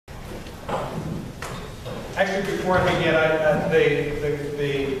Actually, before I begin,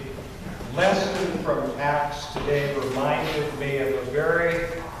 the lesson from Acts today reminded me of a very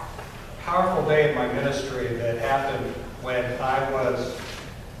powerful day in my ministry that happened when I was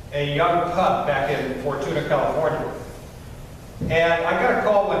a young pup back in Fortuna, California. And I got a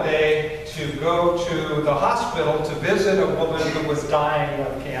call one day to go to the hospital to visit a woman who was dying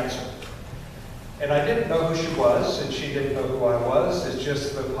of cancer. And I didn't know who she was, and she didn't know who I was. It's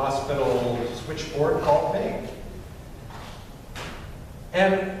just the hospital switchboard called me.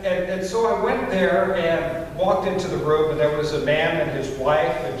 And so I went there and walked into the room, and there was a man and his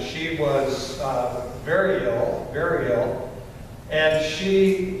wife, and she was very ill, and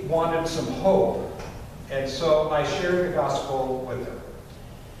she wanted some hope. And so I shared the gospel with her.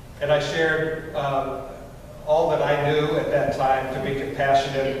 And I shared all that I knew at that time to be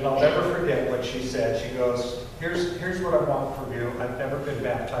compassionate, and I'll never forget what she said. She goes, here's what I want from you. I've never been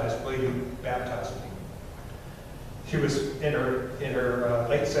baptized. Will you baptize me? She was in her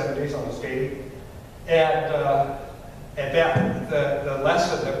late 70s, almost 80. And that the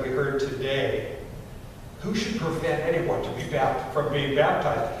lesson that we heard today, who should prevent anyone from being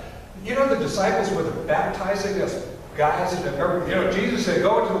baptized? You know, the disciples were baptizing us guys, Jesus said,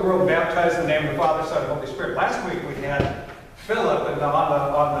 go into the world and baptize in the name of the Father, Son, and Holy Spirit. Last week we had Philip and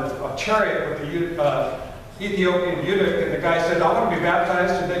on the chariot with the Ethiopian eunuch, and the guy said, I want to be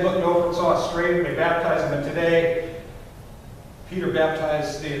baptized, and they looked over and saw a stream, and they baptized him. And today, Peter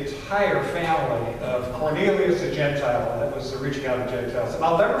baptized the entire family of Cornelius, a Gentile, and that was the reaching out of Gentiles. And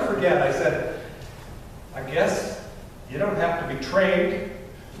I'll never forget, I said, I guess you don't have to be trained.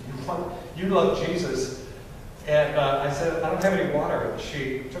 You love Jesus. And I said, I don't have any water. And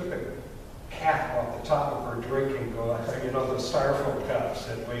she took the cap off the top of her drinking glass, those styrofoam cups.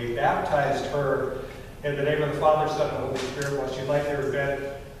 And we baptized her in the name of the Father, Son, and Holy Spirit while she lay there in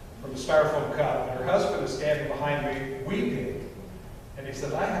bed from the styrofoam cup. And her husband is standing behind me, weeping. And he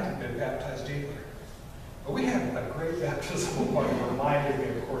said, I haven't been baptized either. But we had a great baptismal moment reminding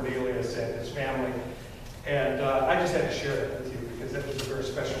me of Cornelius and his family. And I just had to share that with you because it was a very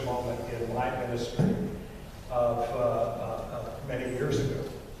special moment in my ministry of many years ago.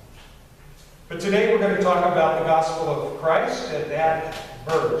 But today we're going to talk about the gospel of Christ and that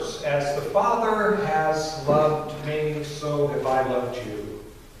verse. As the Father has loved me, so have I loved you.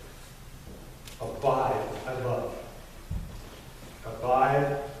 Abide, I love.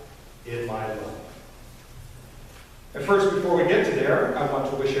 Abide in my love. And first, before we get to there, I want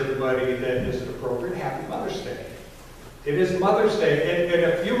to wish everybody that is appropriate, Happy Mother's Day. It is Mother's Day, and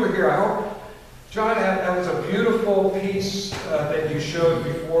if you were here, I hope, John, that was a beautiful piece that you showed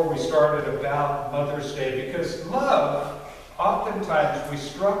before we started about Mother's Day, because love, oftentimes we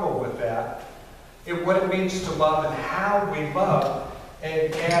struggle with that, and what it means to love and how we love.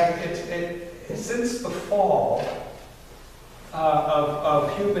 And since the fall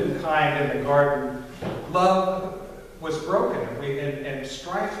of humankind in the garden, love was broken, and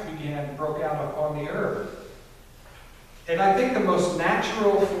strife broke out upon the earth. And I think the most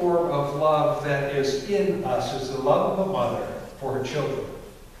natural form of love that is in us is the love of a mother for her children.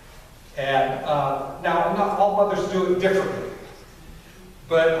 And now, not all mothers do it differently,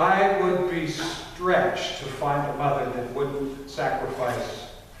 but I would be stretched to find a mother that wouldn't sacrifice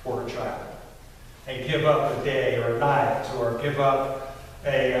for her child and give up a day or a night, or give up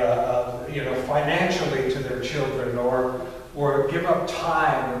financially to their children, or give up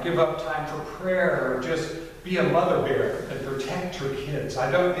time for prayer, or just be a mother bear and protect her kids. I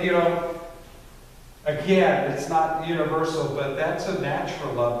don't, again, it's not universal, but that's a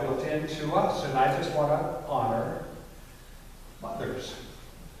natural love built into us. And I just want to honor mothers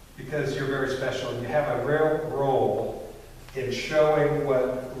because you're very special and you have a real role in showing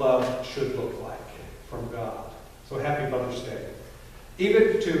what love should look like from God. So happy Mother's Day.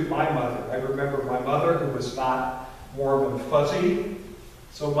 Even to my mother. I remember my mother, who was not warm and fuzzy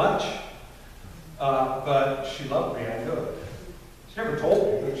so much, but she loved me, I knew it. She never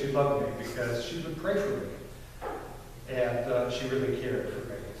told me, but she loved me because she would pray for me. And she really cared for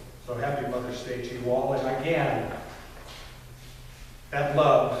me. So happy Mother's Day to you all. And again, that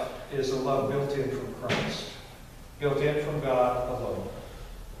love is a love built in from Christ, built in from God alone.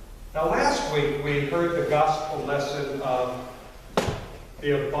 Now last week we heard the gospel lesson of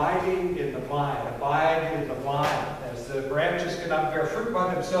the abiding in the vine. Abide in the vine. As the branches cannot bear fruit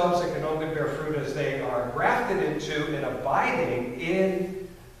by themselves, they can only bear fruit as they are grafted into and abiding in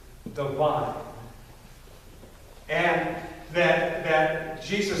the vine. And that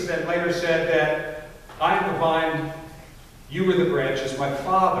Jesus then later said that I am the vine, you are the branches, my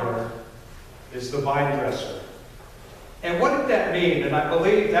Father is the vine dresser. And what did that mean? And I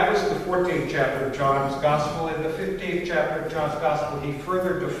believe that was the 14th chapter of John's Gospel. In the 15th chapter of John's Gospel, he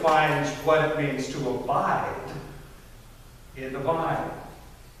further defines what it means to abide in the vine.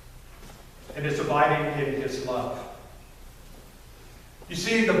 And it's abiding in his love. You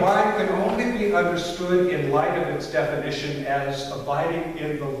see, the vine can only be understood in light of its definition as abiding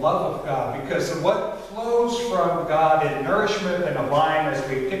in the love of God. Because of what flows from God in nourishment and a vine as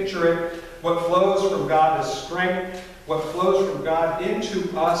we picture it, what flows from God as strength, what flows from God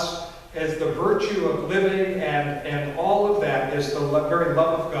into us as the virtue of living, and all of that is the very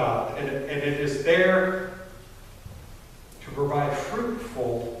love of God. And it is there to provide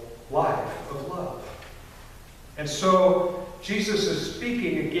fruitful life of love. And so Jesus is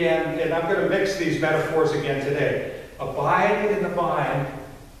speaking again, and I'm going to mix these metaphors again today. Abide in the vine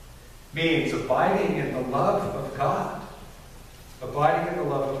means abiding in the love of God. Abiding in the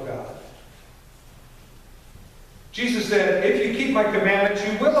love of God. Jesus said, if you keep my commandments,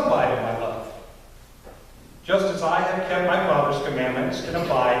 you will abide in my love. Just as I have kept my Father's commandments and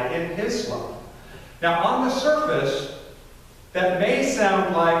abide in his love. Now, on the surface, that may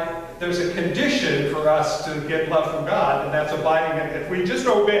sound like there's a condition for us to get love from God, and that's abiding in. If we just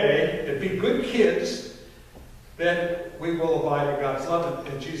obey and be good kids, then we will abide in God's love,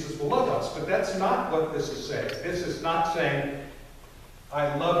 and Jesus will love us. But that's not what this is saying. This is not saying,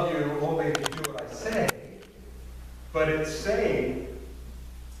 I love you only if you do what I say. But it's saying,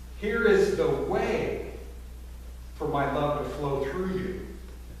 here is the way for my love to flow through you.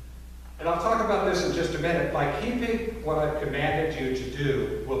 And I'll talk about this in just a minute. By keeping what I've commanded you to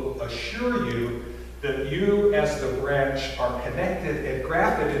do will assure you that you as the branch are connected and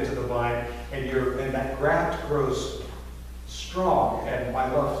grafted into the vine, and that graft grows strong and my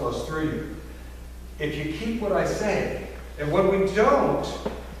love flows through you. If you keep what I say, and when we don't,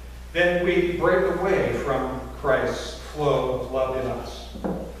 then we break away from Christ's flow of love in us.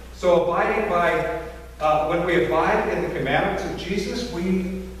 So abiding when we abide in the commandments of Jesus,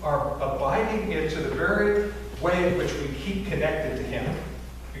 we are abiding into the very way in which we keep connected to him.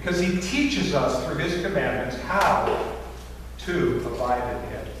 Because he teaches us through his commandments how to abide in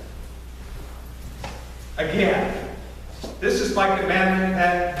him. Again, this is my commandment,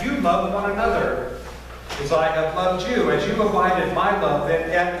 that you love one another as I have loved you. As you abide in my love, then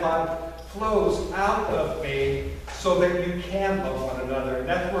that love flows out of me so that you can love one another. And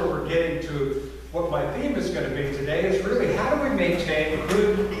that's where we're getting to what my theme is going to be today, is really how do we maintain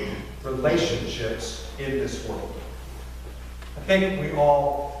good relationships in this world? I think we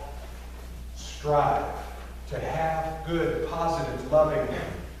all strive to have good, positive, loving,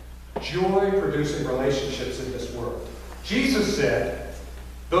 joy-producing relationships in this world. Jesus said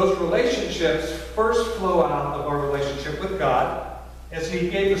those relationships first flow out of our relationship with God, as he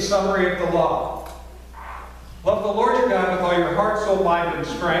gave the summary of the law. Love the Lord your God with all your heart, soul, mind, and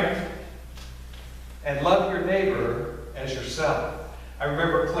strength, and love your neighbor as yourself. I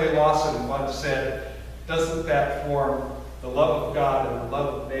remember Clay Lawson once said, doesn't that form the love of God and the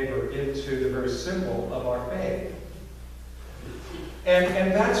love of neighbor into the very symbol of our faith?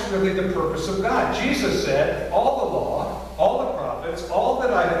 And that's really the purpose of God. Jesus said, all the law, all the prophets, all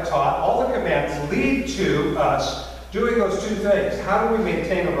that I have taught, all the commands lead to us doing those two things. How do we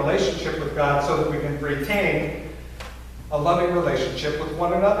maintain a relationship with God so that we can retain a loving relationship with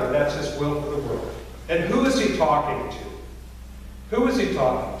one another? That's his will for the world. And who is he talking to? Who is he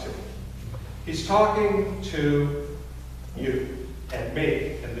talking to? He's talking to you and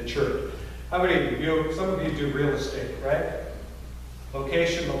me and the church. How many of you, some of you do real estate, right?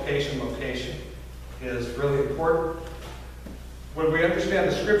 Location, location, location is really important. When we understand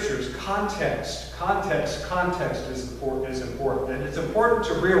the scriptures, context is important. And it's important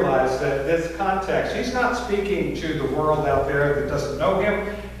to realize that this context, he's not speaking to the world out there that doesn't know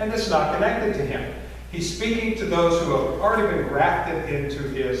him and that's not connected to him. He's speaking to those who have already been grafted into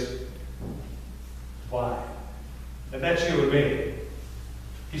his vine. And that's you and me.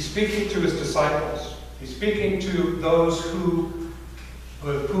 He's speaking to his disciples. He's speaking to those whom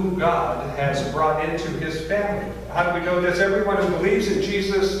God has brought into his family. How do we know this? Everyone who believes in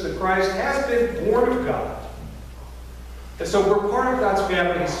Jesus the Christ has been born of God. And so we're part of God's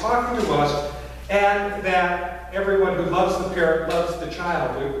family. He's talking to us, and that everyone who loves the parent loves the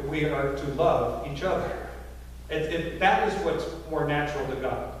child. We are to love each other. That is what's more natural to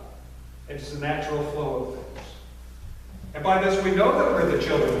God. It's the natural flow of things. And by this we know that we're the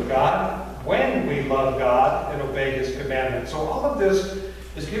children of God when we love God and obey his commandments. So all of this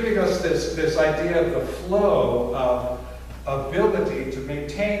is giving us this idea of the flow of ability to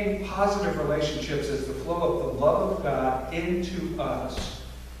maintain positive relationships as the flow of the love of God into us,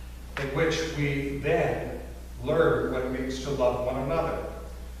 in which we then learn what it means to love one another.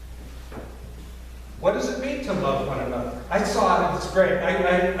 What does it mean to love one another? I saw it, it's great.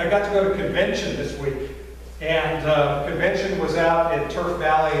 I got to go to convention this week, and convention was out in Turf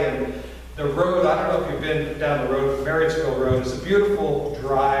Valley, and the road, I don't know if you've been down the road, Marysville Road, is a beautiful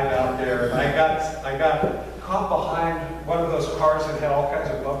drive out there, and I got caught behind one of those cars that had all kinds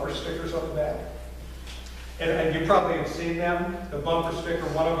of bumper stickers on the back. And you probably have seen them. The bumper sticker,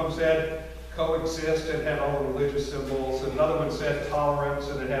 one of them said, coexist, and had all the religious symbols. Another one said tolerance,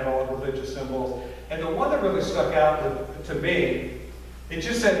 and it had all the religious symbols. And the one that really stuck out to me, it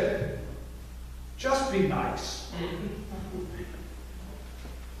just said, just be nice.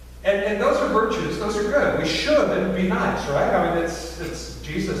 And those are virtues, those are good. We should be nice, right? I mean, it's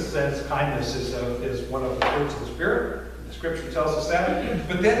Jesus says kindness is one of the fruits of the Spirit. The Scripture tells us that.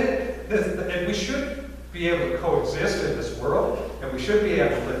 But then and we should be able to coexist in this world, and we should be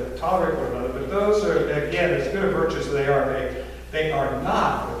able to tolerate one another. But those are, again, as good a virtues as they are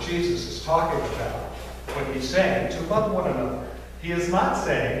not what Jesus is talking about when he's saying to love one another. He is not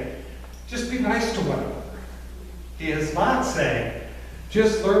saying, just be nice to one another. He is not saying,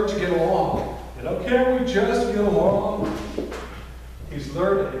 just learn to get along. You know, can't we just get along?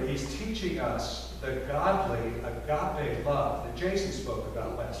 He's teaching us the godly, agape love that Jason spoke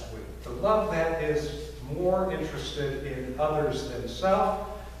about last week. The love that is more interested in others than self,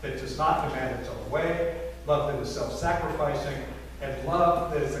 that does not demand its own way, love that is self-sacrificing, and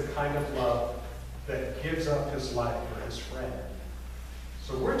love that is the kind of love that gives up his life for his friend.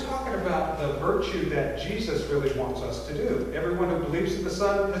 So we're talking about the virtue that Jesus really wants us to do. Everyone who believes in the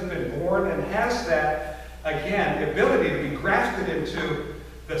Son has been born and has that, again, ability to be grafted into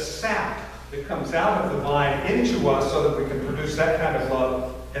the sap that comes out of the vine into us so that we can produce that kind of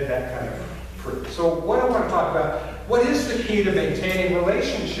love and that kind of fruit. So what I want to talk about, what is the key to maintaining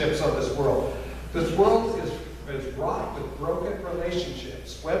relationships of this world? This world is wrought with broken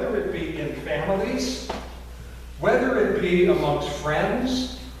relationships, whether it be in families, whether it be amongst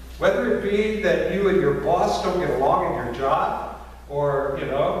friends, whether it be that you and your boss don't get along in your job, or, you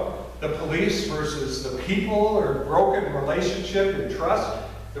know, the police versus the people, or broken relationship and trust,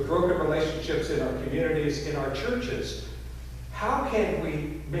 the broken relationships in our communities, in our churches. How can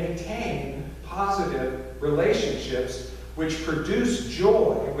we maintain positive relationships which produce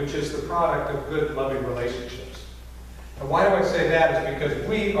joy, which is the product of good, loving relationships? And why do I say that? Is because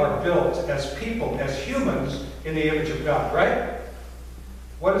we are built as people, as humans, in the image of God, right?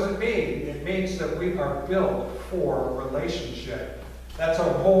 What does it mean? It means that we are built for relationship. That's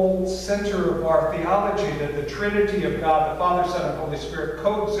our whole center of our theology, that the Trinity of God, the Father, Son, and Holy Spirit,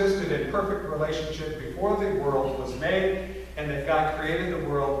 coexisted in perfect relationship before the world was made, and that God created the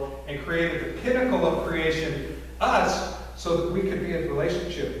world and created the pinnacle of creation, us, so that we could be in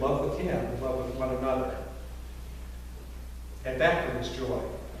relationship, love with Him, and love with one another. And that brings joy.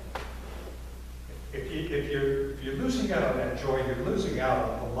 If you're losing out on that joy, you're losing out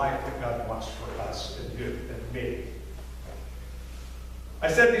on the life that God wants for us and you and me. I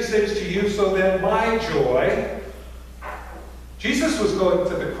said these things to you so that my joy, Jesus was going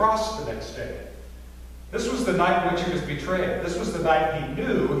to the cross the next day. This was the night in which he was betrayed. This was the night he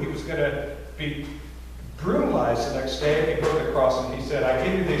knew he was going to be brutalized the next day and go to the cross. And he said, I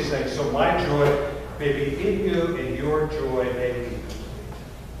give you these things so my joy may be in you and your joy may be complete.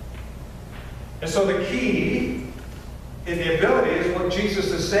 And so the key in the ability is what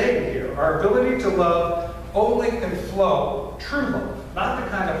Jesus is saying here. Our ability to love only can flow, true love, not the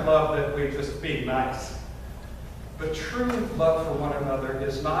kind of love that we just be nice. But true love for one another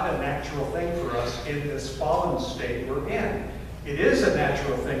is not a natural thing for us in this fallen state we're in. It is a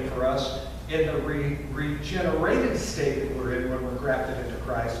natural thing for us in the regenerated state that we're in when we're grafted into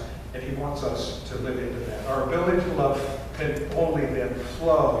Christ, and he wants us to live into that. Our ability to love can only then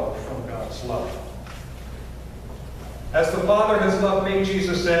flow from God's love. As the Father has loved me,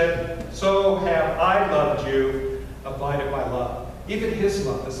 Jesus said, so have I loved you, abide in my love. Even his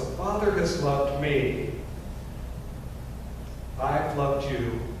love, as the Father has loved me, I've loved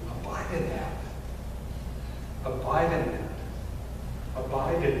you, abide in that. Abide in that.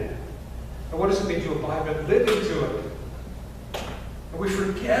 Abide in that. And what does it mean to abide? But live into it. And we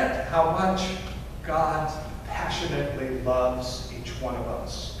forget how much God passionately loves each one of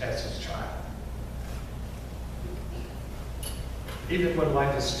us as his child. Even when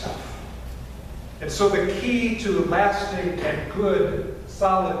life is tough. And so the key to lasting and good,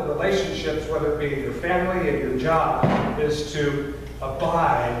 solid relationships, whether it be in your family and your job, is to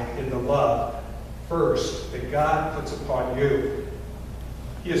abide in the love first that God puts upon you.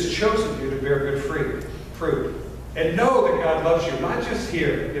 He has chosen you to bear good fruit. And know that God loves you, not just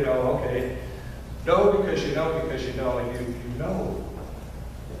here, okay, Know because you know, and you know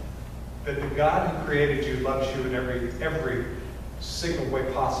that the God who created you loves you in every single way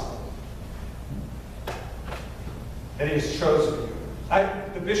possible. And he has chosen you.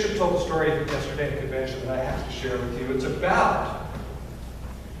 The bishop told the story yesterday at convention that I have to share with you. It's about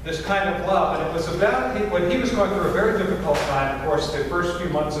this kind of love, and it was about when he was going through a very difficult time. Of course, the first few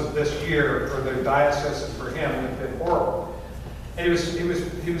months of this year for the diocese and for him have been horrible. And he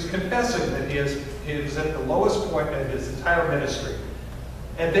was confessing that he was at the lowest point in his entire ministry.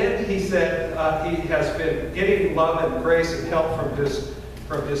 And then he said he has been getting love and grace and help from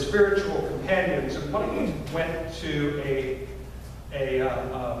his spiritual companions. And one of them went to a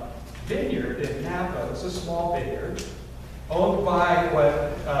vineyard in Napa. It was a small vineyard owned by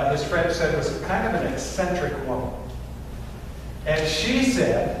what his friend said was kind of an eccentric woman. And she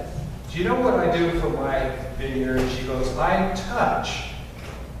said, "Do you know what I do for my vineyard?" She goes, "I touch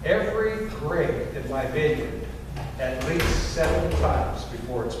every grape in my vineyard at least 7 times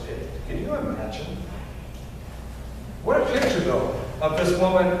before it's picked." Can you imagine? What a picture, though, of this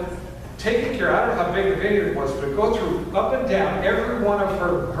woman taking care. I don't know how big the vineyard was, but go through up and down every one of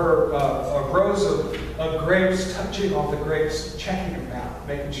her rows of grapes, touching all the grapes, checking them out,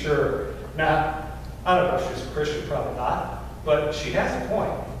 making sure. Now, I don't know if she's a Christian, probably not, but she has a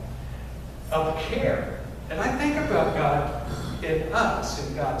point of care. And I think about God in us,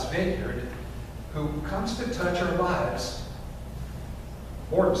 in God's vineyard, who comes to touch our lives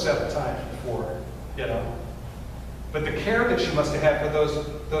more than 7 times before, But the care that she must have had for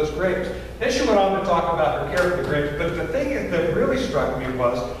those grapes. Then she went on to talk about her care for the grapes. But the thing that really struck me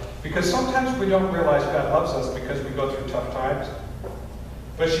was, because sometimes we don't realize God loves us because we go through tough times.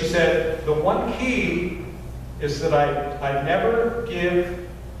 But she said, the one key is that I never give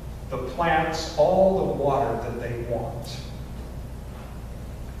the plants all the water that they want.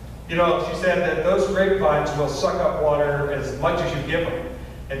 She said that those grapevines will suck up water as much as you give them.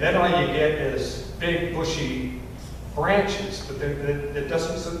 And then all you get is big, bushy branches, but that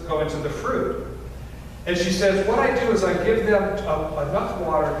doesn't go into the fruit. And she says, what I do is I give them enough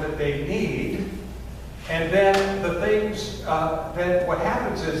water that they need, and then then what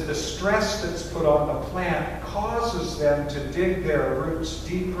happens is the stress that's put on the plant causes them to dig their roots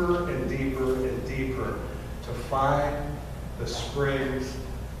deeper and deeper and deeper to find the springs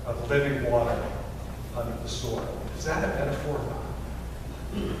of living water under the soil. Is that a metaphor?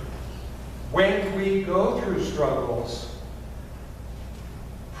 When we go through struggles,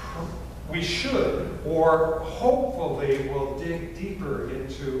 we should, or hopefully will dig deeper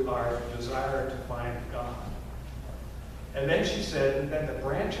into our desire to find God. And then she said, and then the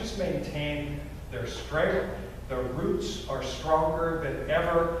branches maintain their strength, the roots are stronger than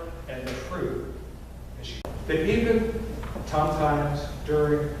ever, and the fruit. That even sometimes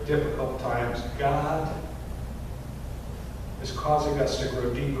during difficult times, God is causing us to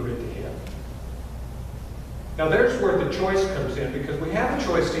grow deeper into Him. Now there's where the choice comes in, because we have a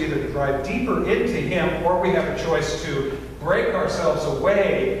choice to either drive deeper into Him, or we have a choice to break ourselves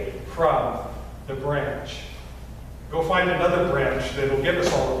away from the branch. Go find another branch that will give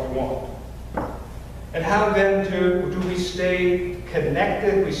us all that we want. And how then do we stay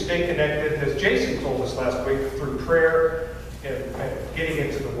connected? We stay connected, as Jason told us last week, through prayer and getting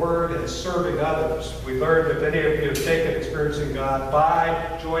into the Word and serving others. We learned that many of you have taken experiencing God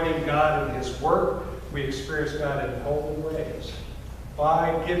by joining God in His work. We experience God in holy ways.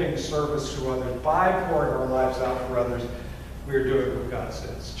 By giving service to others, by pouring our lives out for others, we are doing what God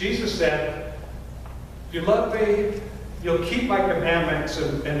says. Jesus said, if you love me, you'll keep my commandments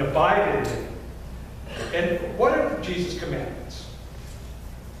and abide in me. And what are Jesus' commandments?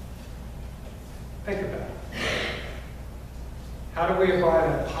 Think about it. How do we abide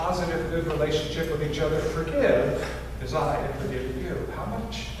in a positive, good relationship with each other? Forgive as I have forgiven you. How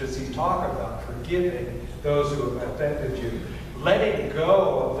much does he talk about forgiving those who have offended you? Letting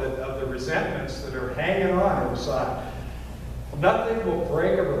go of the resentments that are hanging on inside. Nothing will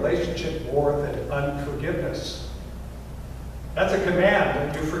break a relationship more than unforgiveness. That's a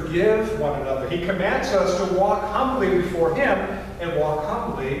command, that you forgive one another. He commands us to walk humbly before Him and walk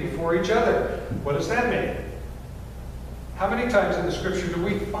humbly before each other. What does that mean? How many times in the Scripture do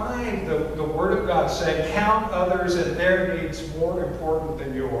we find the Word of God saying, count others and their needs more important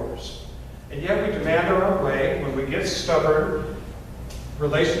than yours? And yet we demand our own way. When we get stubborn,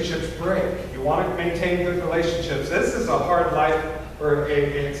 relationships break. You want to maintain good relationships. This is a hard life, or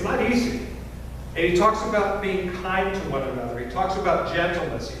it's not easy. And he talks about being kind to one another. He talks about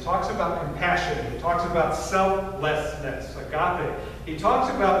gentleness. He talks about compassion. He talks about selflessness, agape. He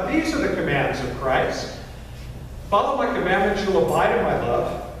talks about, these are the commands of Christ. Follow my commandments, you'll abide in my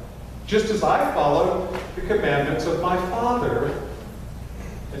love, just as I followed the commandments of my Father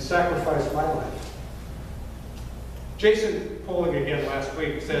and sacrificed my life. Jason Poling again last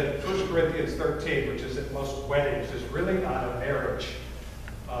week said 1 Corinthians 13, which is at most weddings, is really not a marriage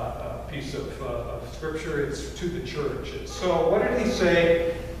piece of scripture. It's to the church. And so what did he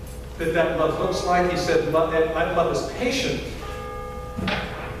say that love looks like? He said love is patient.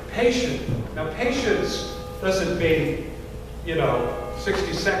 Patient. Now patience doesn't mean,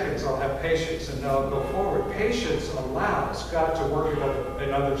 60 seconds I'll have patience and then I'll go forward. Patience allows God to work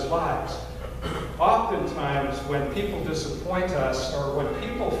in others' lives. Oftentimes when people disappoint us or when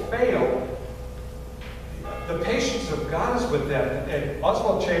people fail, the patience of God is with them. And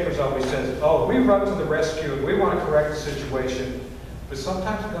Oswald Chambers always says, we run to the rescue and we want to correct the situation. But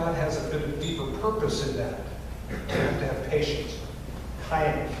sometimes God has a bit of deeper purpose in that. You have to have patience.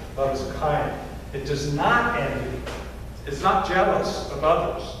 Kind. Love is kind. It does not envy. It's not jealous of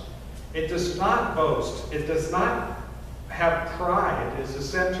others. It does not boast. It does not have pride as the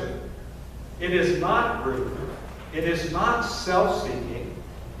center. It is not rude. It is not self-seeking.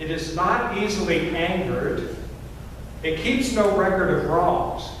 It is not easily angered. It keeps no record of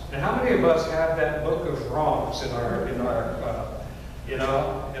wrongs. And how many of us have that book of wrongs in our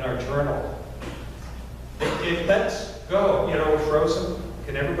journal? It lets go. We're Frozen.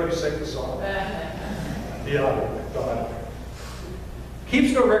 Can everybody sing the song? God.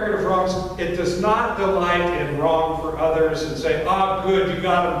 Keeps no record of wrongs. It does not delight in wrong for others and say, good, you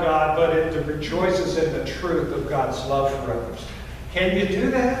got them, God, but it rejoices in the truth of God's love for others. Can you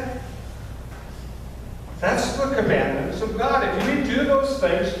do that? That's the commandments of God. If you do those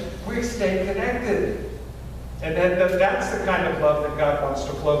things, we stay connected. And that's the kind of love that God wants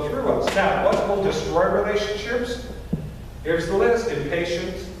to flow through us. Now, what will destroy relationships? Here's the list.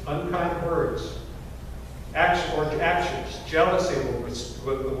 Impatient, unkind words. Actions. Jealousy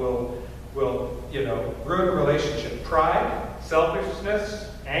will ruin a relationship. Pride,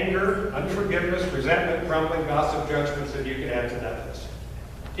 selfishness, anger, unforgiveness, resentment, grumbling, gossip, judgments, and you can add to that list.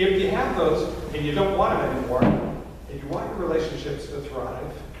 If you have those and you don't want them anymore, and you want your relationships to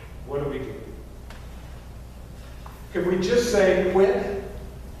thrive, what do? Can we just say quit?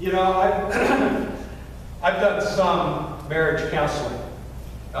 I've done some marriage counseling.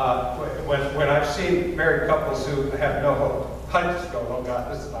 When I've seen married couples who have no hope, I just go, oh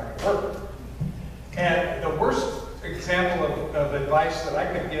God, this is not going to work. And the worst example of advice that I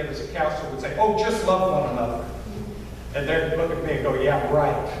could give as a counselor would say, just love one another. And they'd look at me and go, yeah,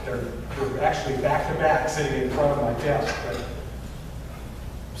 right. They're actually back to back sitting in front of my desk.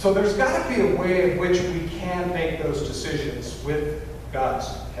 So there's got to be a way in which we can make those decisions with God's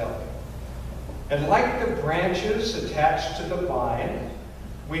help. And like the branches attached to the vine,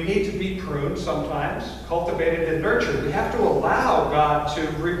 we need to be pruned sometimes, cultivated and nurtured. We have to allow God to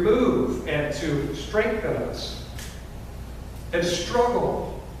remove and to strengthen us and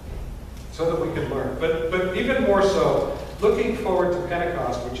struggle so that we can learn. But even more so, looking forward to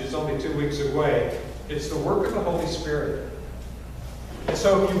Pentecost, which is only 2 weeks away, it's the work of the Holy Spirit. And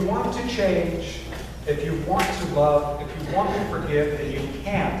so if you want to change, if you want to love, if you want to forgive, and you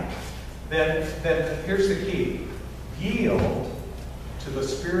can't, then here's the key. Yield to the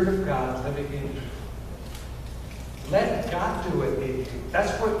Spirit of God living in you. Let God do it in you.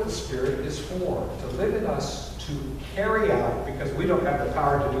 That's what the Spirit is for, to live in us, to carry out, because we don't have the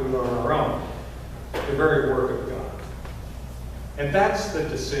power to do it on our own, the very work of God. And that's the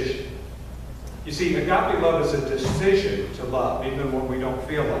decision. You see, agape love is a decision to love, even when we don't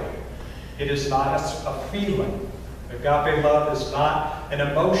feel like it. It is not a feeling. Agape love is not an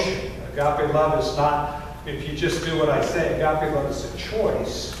emotion. Agape love is not, if you just do what I say. Agape love is a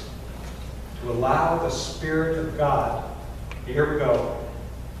choice to allow the Spirit of God, here we go,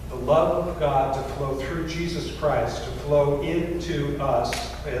 the love of God to flow through Jesus Christ, to flow into us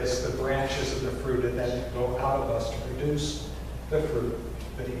as the branches of the fruit, and then to go out of us to produce the fruit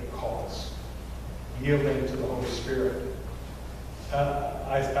that He calls. Yielding to the Holy Spirit.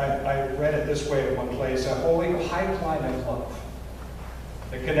 I read it this way in one place, a holy pipeline of love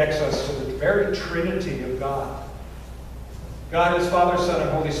that connects us to the very Trinity of God. God is Father, Son,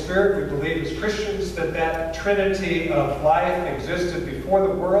 and Holy Spirit. We believe as Christians that Trinity of life existed before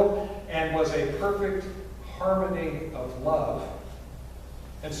the world and was a perfect harmony of love.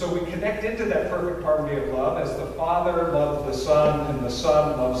 And so we connect into that perfect harmony of love as the Father loves the Son, and the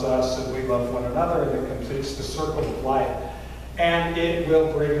Son loves us, and we love one another, and it completes the circle of life. And it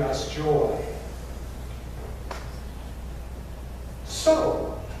will bring us joy.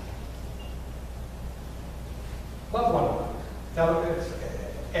 So, love one another. Now,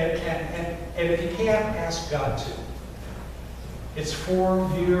 and if you can't, ask God to. It's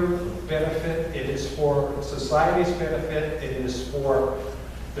for your benefit. It is for society's benefit. It is for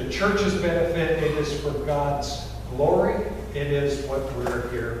the church's benefit. It is for God's glory. It is what we're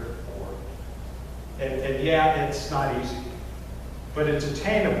here for. And yeah, it's not easy. But it's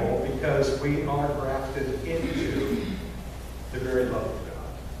attainable because we are grafted into the very love of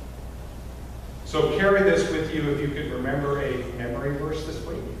God. So carry this with you if you could remember a memory verse this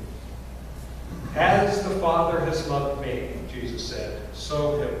week. As the Father has loved me, Jesus said,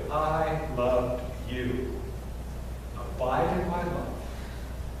 so have I loved you. Abide in my love.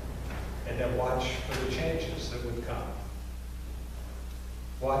 And then watch for the changes that would come.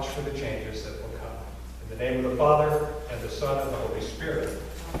 Watch for the changes that will come. In the name of the Father, and the Son, and the Holy Spirit.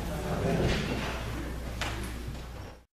 Amen.